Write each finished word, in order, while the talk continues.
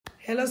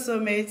Hello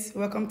soulmates,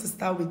 welcome to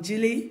Start with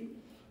Jilly,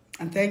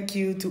 and thank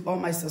you to all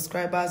my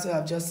subscribers who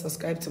have just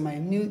subscribed to my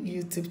new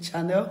YouTube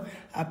channel.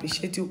 I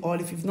appreciate you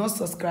all. If you've not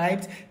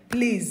subscribed,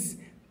 please,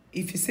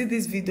 if you see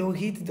this video,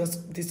 hit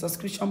the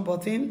subscription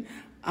button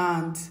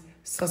and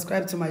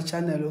subscribe to my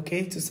channel,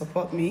 okay, to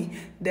support me.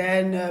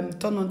 Then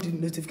turn on the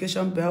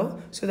notification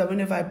bell so that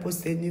whenever I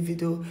post a new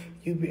video,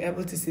 you'll be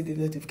able to see the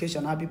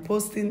notification. I'll be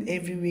posting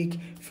every week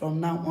from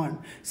now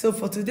on. So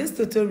for today's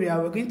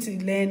tutorial, we're going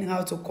to learn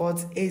how to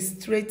cut a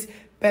straight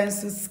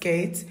pencil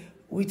skirt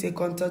with a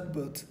contour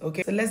boot,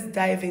 okay? So let's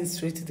dive in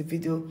straight to the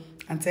video,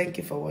 and thank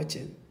you for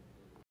watching.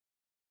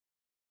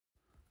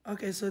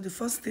 Okay, so the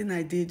first thing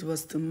I did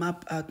was to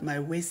map out my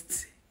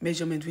waist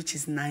measurement, which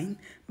is 9.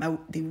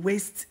 The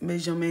waist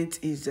measurement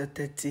is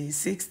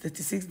 36.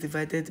 36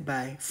 divided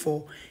by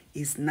 4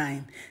 is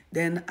 9.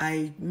 Then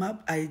I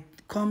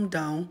come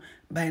down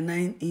by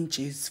 9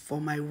 inches for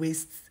my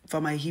waist,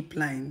 for my hip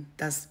line.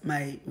 That's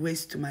my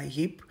waist to my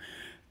hip.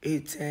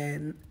 It's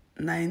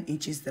 9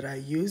 inches that I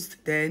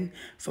used. Then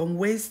from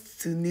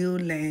waist to nail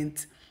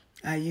length,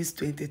 I used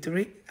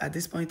 23. At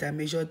this point, I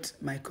measured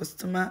my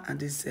customer,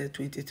 and it's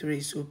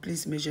 23. So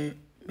please measure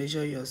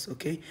yours,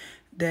 okay?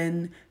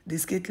 Then the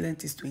skirt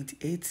length is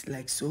 28,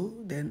 like so.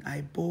 Then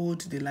I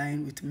bold the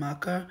line with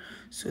marker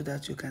so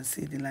that you can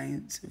see the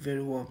lines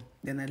very well.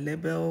 Then I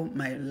label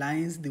my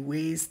lines: the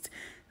waist,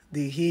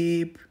 the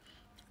hip,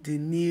 the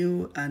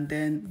nail, and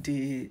then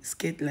the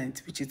skirt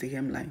length, which is the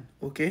hemline,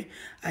 okay?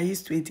 I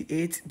use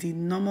 28. The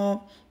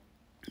normal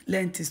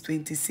length is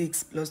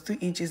 26 plus 2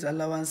 inches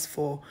allowance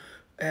for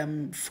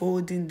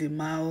folding the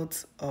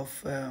mouth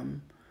of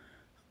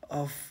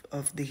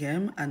the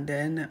hem, and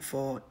then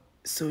for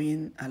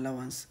sewing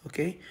allowance,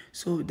 okay?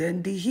 So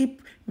then the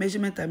hip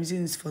measurement I'm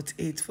using is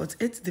 48.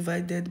 48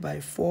 divided by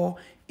 4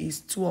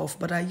 is 12,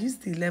 but I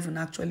used the 11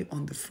 actually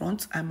on the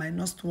front. I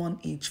minus 1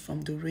 inch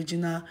from the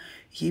original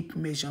hip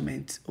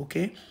measurement,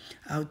 okay?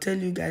 I'll tell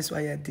you guys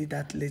why I did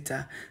that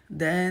later.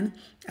 Then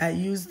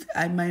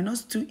I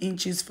minus 2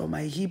 inches for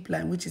my hip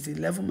line, which is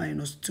 11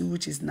 minus 2,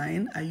 which is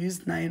 9. I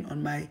used 9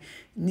 on my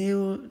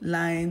nail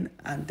line,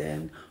 and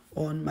then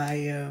on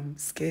my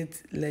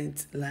skirt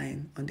length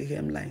line, on the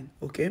hemline,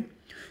 okay?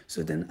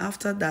 So then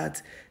after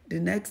that, the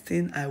next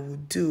thing I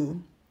would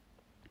do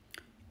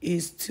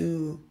is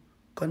to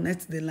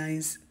connect the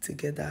lines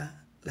together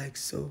like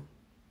so.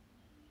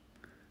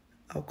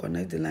 I'll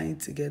connect the line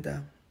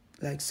together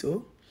like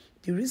so.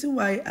 The reason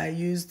why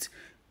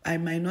I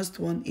minus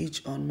 1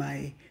 inch on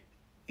my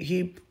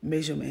hip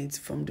measurement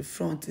from the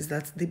front is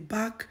that the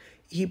back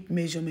hip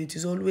measurement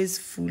is always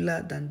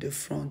fuller than the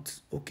front,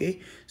 okay?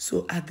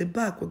 So at the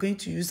back, we're going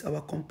to use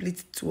our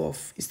complete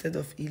 12 instead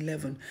of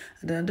 11.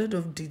 And at the end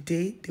of the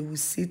day, they will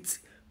sit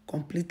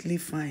completely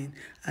fine.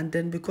 And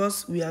then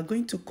because we are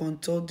going to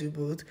contour the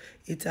boot,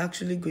 it's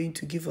actually going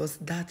to give us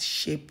that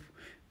shape,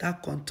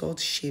 that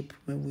contoured shape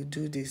when we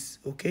do this,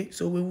 okay?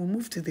 So when we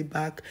move to the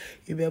back,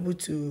 you'll be able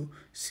to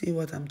see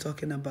what I'm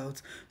talking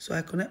about. So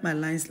I connect my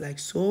lines like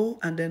so,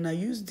 and then I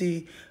use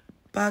the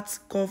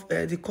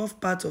curve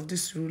part of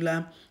this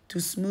ruler to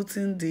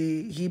smoothen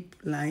the hip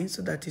line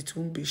so that it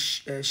won't be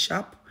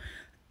sharp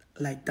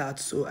like that.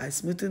 So I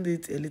smoothened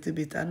it a little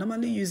bit. I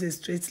normally use a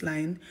straight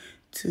line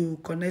to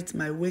connect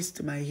my waist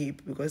to my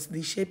hip because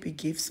the shape it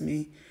gives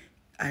me,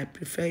 I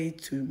prefer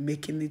it to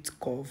making it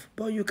curve,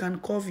 but you can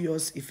curve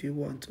yours if you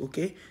want,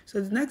 okay?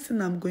 So the next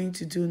thing I'm going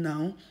to do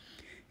now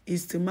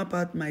is to map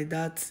out my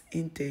dart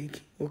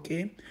intake,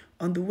 okay?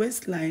 On the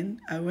waistline,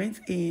 I went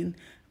in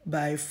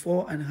by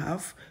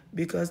 4.5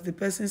 because the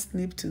person's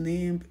nip to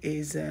nip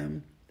is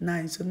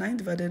 9. So 9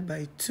 divided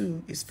by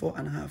 2 is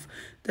 4.5.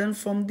 Then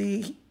from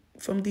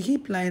the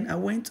hip line, I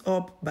went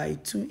up by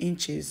 2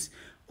 inches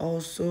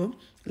also,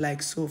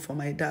 like so, for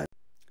my dart.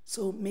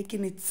 So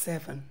making it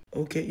 7.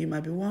 Okay, you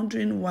might be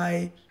wondering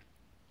why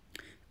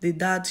the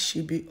dart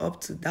should be up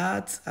to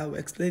that. I will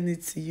explain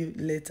it to you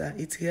later.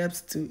 It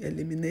helps to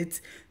eliminate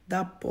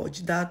that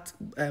bulge,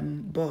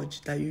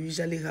 bulge that you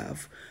usually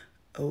have.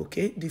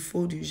 Okay, the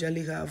fold you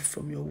usually have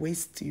from your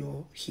waist to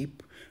your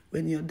hip.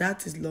 When your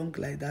dart is long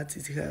like that,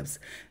 it helps.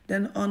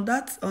 Then on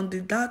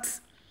the dart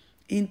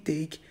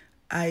intake,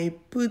 I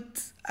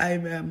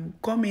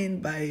come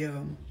in by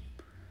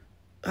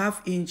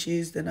half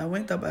inches. Then I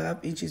went up by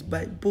half inches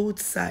by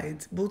both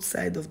sides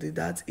of the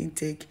dart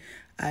intake.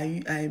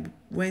 I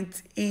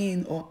went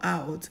in or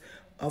out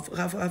of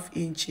half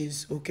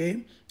inches,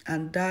 okay?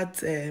 And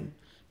that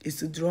is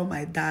to draw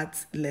my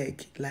dart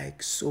leg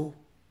like so.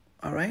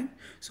 All right,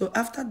 so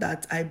after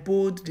that, I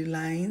bold the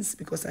lines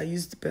because I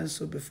used the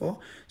pencil before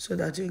so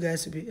that you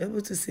guys will be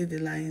able to see the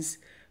lines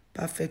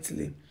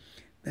perfectly.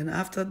 Then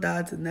after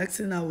that, the next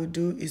thing I will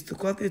do is to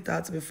cut it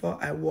out before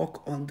I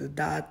work on the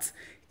dart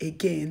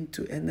again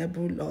to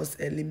enable us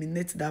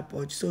eliminate that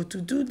bulge. So to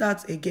do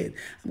that again,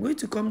 I'm going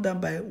to come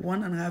down by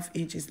 1.5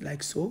 inches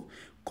like so,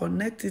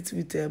 connect it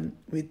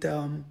with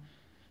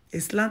a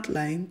slant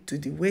line to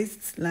the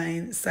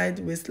waistline, side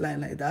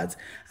waistline like that,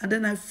 and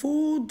then I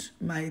fold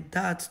my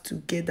dart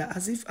together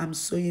as if I'm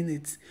sewing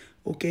it,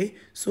 okay?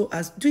 So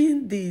as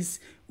doing this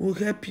will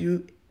help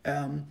you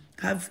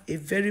have a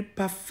very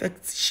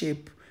perfect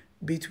shape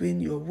between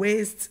your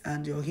waist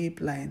and your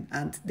hip line,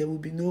 and there will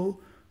be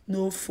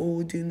no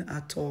folding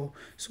at all.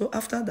 So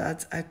after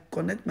that, I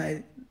connect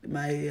my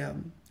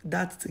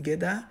that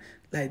together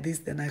like this,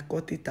 then I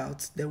cut it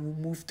out. Then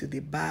we move to the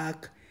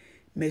back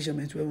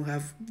measurement when we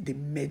have the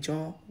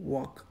major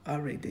work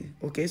already.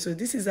 Okay, so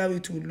this is how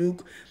it will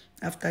look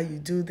after you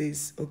do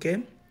this.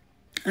 Okay,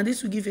 and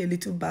this will give you a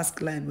little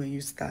basque line when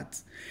you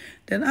start.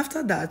 Then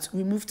after that,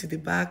 we move to the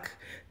back.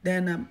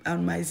 Then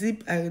on my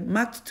zip, I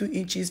marked 2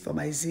 inches for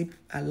my zip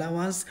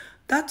allowance.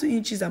 That 2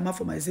 inches I marked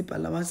for my zip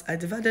allowance, I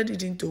divided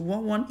it into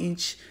 1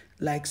 inch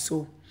like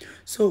so.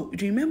 So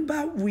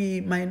remember,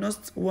 we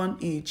minused 1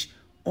 inch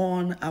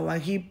on our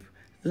hip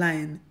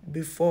line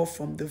before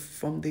from the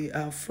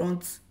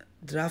front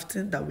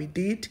drafting that we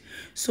did.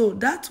 So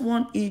that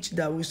 1 inch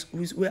that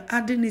we're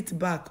adding it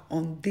back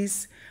on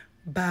this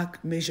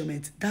back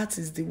measurement. That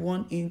is the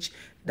 1 inch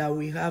that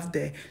we have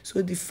there.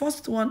 So the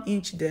first 1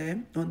 inch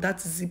there on that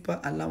zipper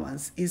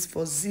allowance is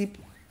for zip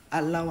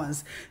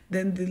allowance.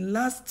 Then the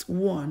last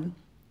one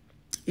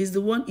is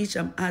the 1 inch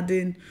I'm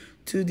adding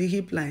to the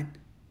hip line.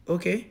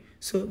 Okay,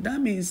 so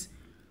that means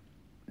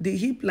the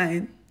hip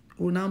line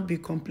will now be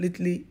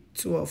completely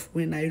 12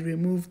 when I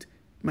removed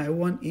my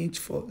 1 inch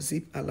for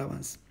zip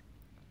allowance.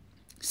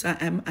 So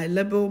I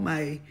label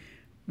my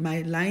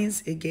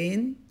lines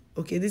again.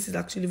 Okay, this is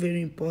actually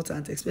very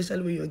important,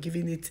 especially when you're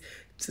giving it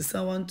to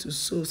someone to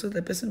sew, so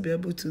the person will be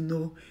able to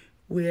know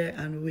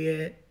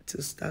where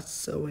to start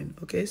sewing.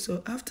 Okay,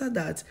 so after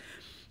that,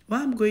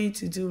 what I'm going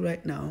to do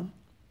right now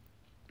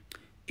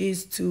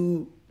is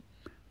to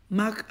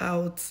mark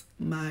out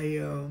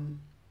my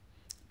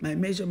my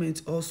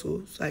measurement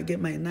also. So I get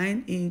my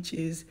 9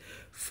 inches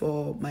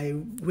for my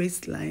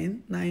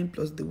waistline, 9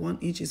 plus the 1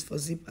 inches for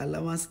zip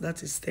allowance,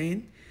 that is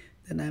 10.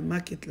 Then I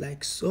mark it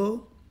like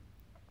so.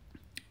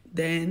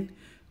 Then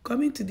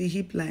coming to the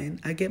hip line,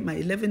 I get my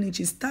 11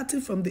 inches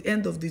starting from the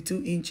end of the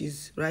 2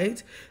 inches,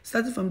 right?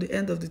 Starting from the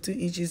end of the 2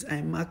 inches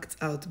I marked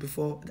out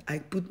before, I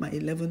put my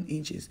 11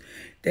 inches.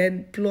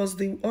 Then plus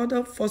the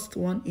other first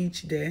 1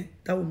 inch there,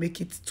 that will make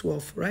it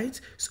 12,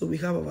 right? So we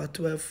have our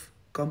 12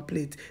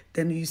 complete.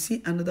 Then you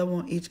see another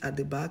 1 inch at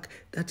the back,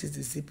 that is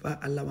the zipper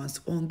allowance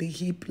on the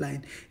hip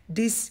line.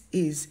 This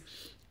is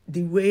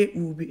the way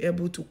we will be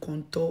able to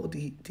contour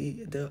the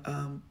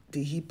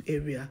hip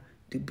area,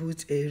 the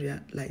boot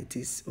area like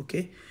this.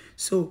 Okay,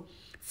 so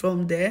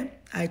from there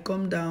I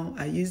come down,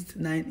 I used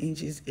 9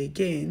 inches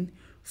again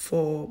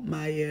for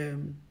my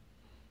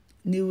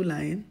new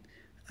line,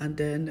 and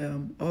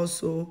then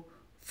also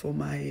for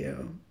my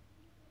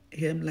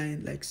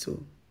hemline like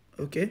so.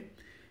 Okay,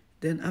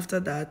 then after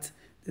that,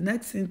 the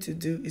next thing to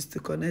do is to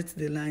connect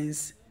the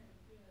lines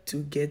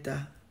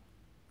together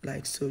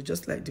like so,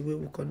 just like the way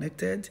we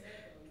connected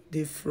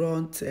the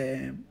front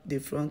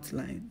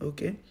line.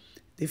 Okay,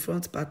 the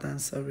front pattern,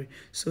 sorry.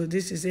 So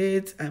this is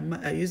it.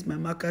 I use my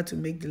marker to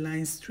make the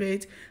line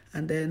straight,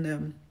 and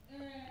then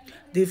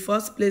the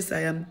first place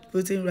I am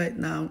putting right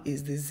now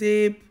is the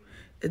zip.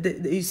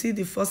 You see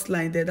the first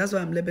line there, that's why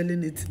I'm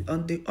labeling it.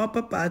 On the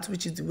upper part,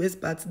 which is the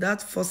waist part,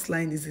 that first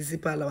line is the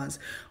zipper allowance.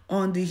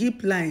 On the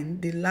hip line,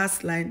 the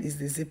last line is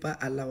the zipper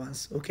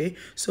allowance. Okay,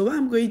 so what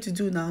I'm going to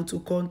do now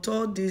to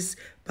contour this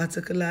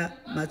particular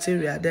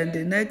material, then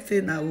the next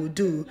thing I will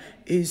do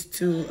is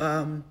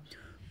to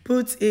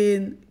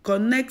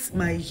connect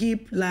my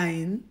hip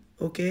line,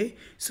 okay,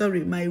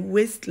 sorry, my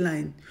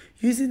waistline.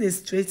 Using a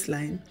straight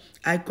line,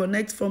 I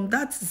connect from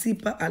that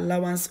zipper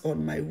allowance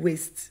on my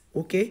waist.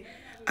 Okay,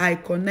 I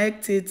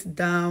connect it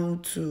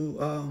down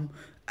to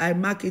I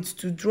mark it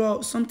to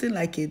draw something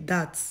like a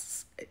dart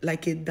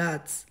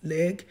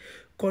leg,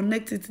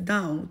 connect it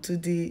down to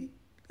the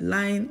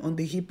line on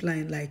the hip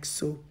line like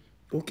so.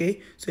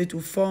 Okay, so it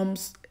will form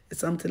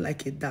something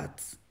like a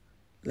dart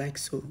like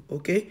so.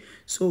 Okay,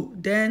 so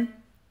then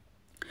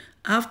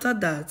after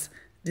that,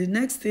 the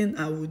next thing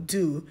I will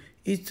do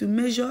is to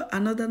measure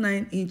another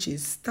 9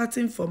 inches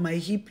starting from my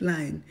hip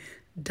line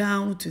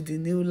down to the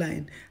nail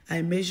line.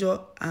 I measure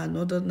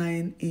another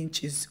 9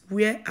 inches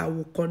where I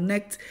will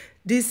connect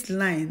this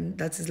line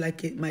that is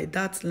like my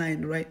dart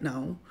line right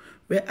now,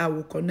 where I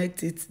will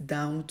connect it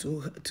down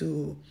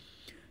to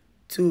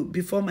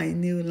before my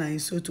nail line,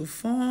 so to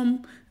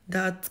form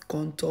that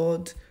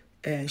contoured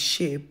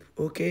shape,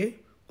 okay,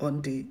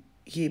 on the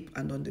hip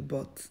and on the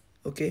butt.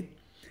 Okay,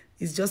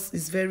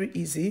 it's very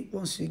easy.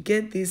 Once you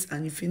get this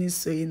and you finish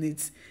sewing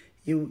it,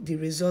 the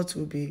result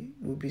will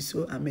be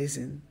so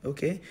amazing.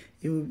 Okay,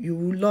 you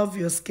will love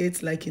your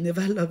skate like you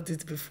never loved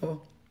it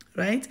before,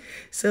 right?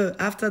 So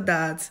after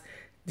that,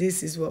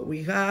 this is what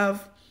we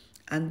have,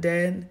 and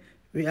then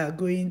we are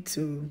going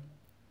to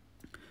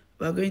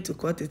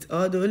cut it.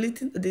 Or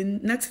the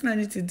next thing I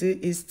need to do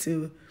is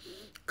to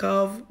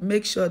curve,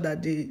 make sure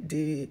that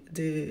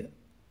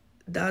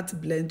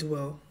that blend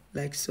well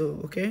like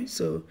so. Okay,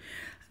 so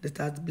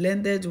that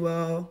blended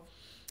well.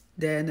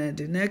 Then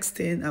the next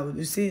thing I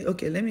will see,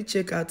 okay, let me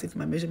check out if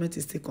my measurement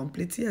is still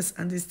complete. Yes,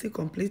 and it's still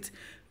complete.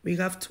 We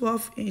have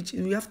 12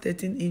 inches, we have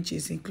 13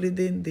 inches,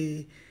 including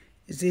the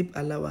zip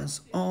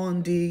allowance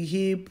on the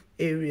hip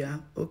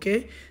area,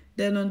 okay?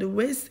 Then on the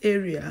waist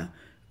area,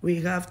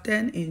 we have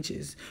 10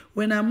 inches.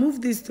 When I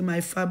move this to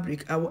my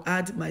fabric, I will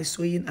add my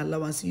sewing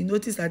allowance. You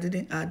notice I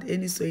didn't add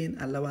any sewing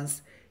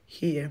allowance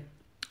here,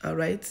 all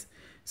right?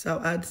 So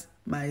I'll add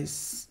my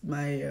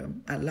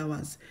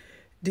allowance.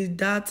 The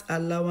dart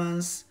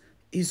allowance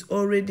is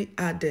already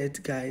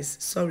added, guys.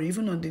 Sorry,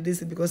 even on the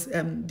this, because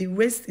the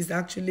waist is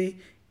actually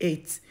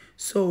 8,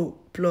 so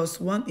plus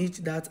 1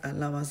 each dart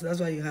allowance. That's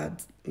why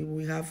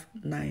we have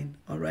 9,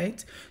 all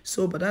right?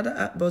 So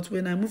but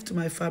when I move to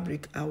my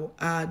fabric, I will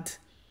add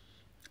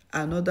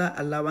another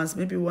allowance,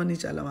 maybe 1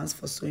 each allowance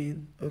for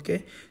sewing,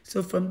 okay?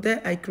 So from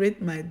there, I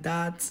create my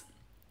dart.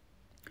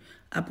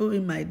 I put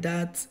in my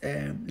dart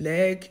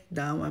leg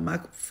down. I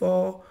mark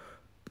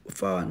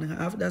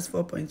 4.5, that's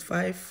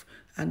 4.5,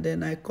 and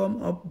then I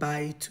come up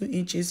by 2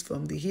 inches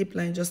from the hip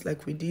line, just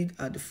like we did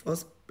at the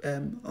first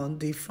on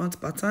the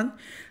front pattern,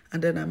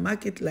 and then I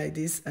mark it like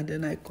this, and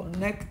then I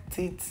connect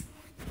it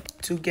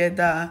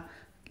together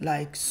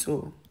like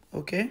so,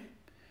 okay?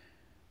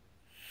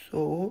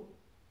 So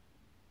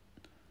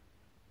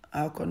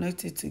I'll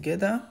connect it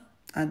together,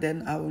 and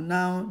then I will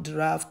now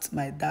draft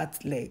my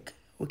dart leg,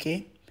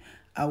 okay?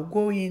 I'll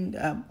go in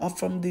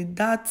from the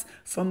dart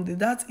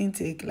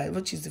intake, like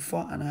which is the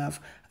 4.5.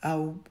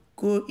 I'll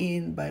go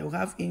in by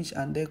 1/2 inch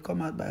and then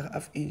come out by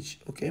 1/2 inch,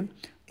 okay,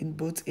 in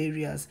both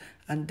areas,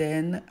 and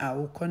then I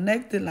will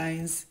connect the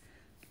lines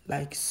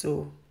like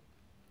so.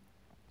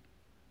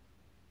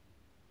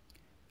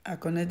 I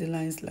connect the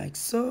lines like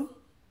so.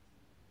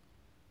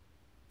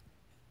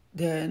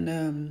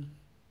 Then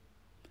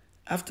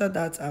after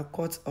that, I'll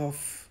cut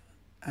off,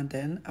 and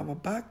then our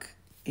back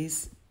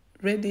is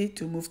ready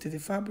to move to the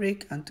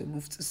fabric and to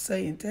move to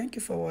sewing. Thank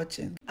you for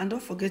watching, and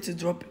don't forget to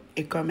drop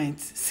a comment.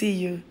 See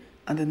you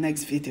on the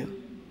next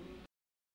video.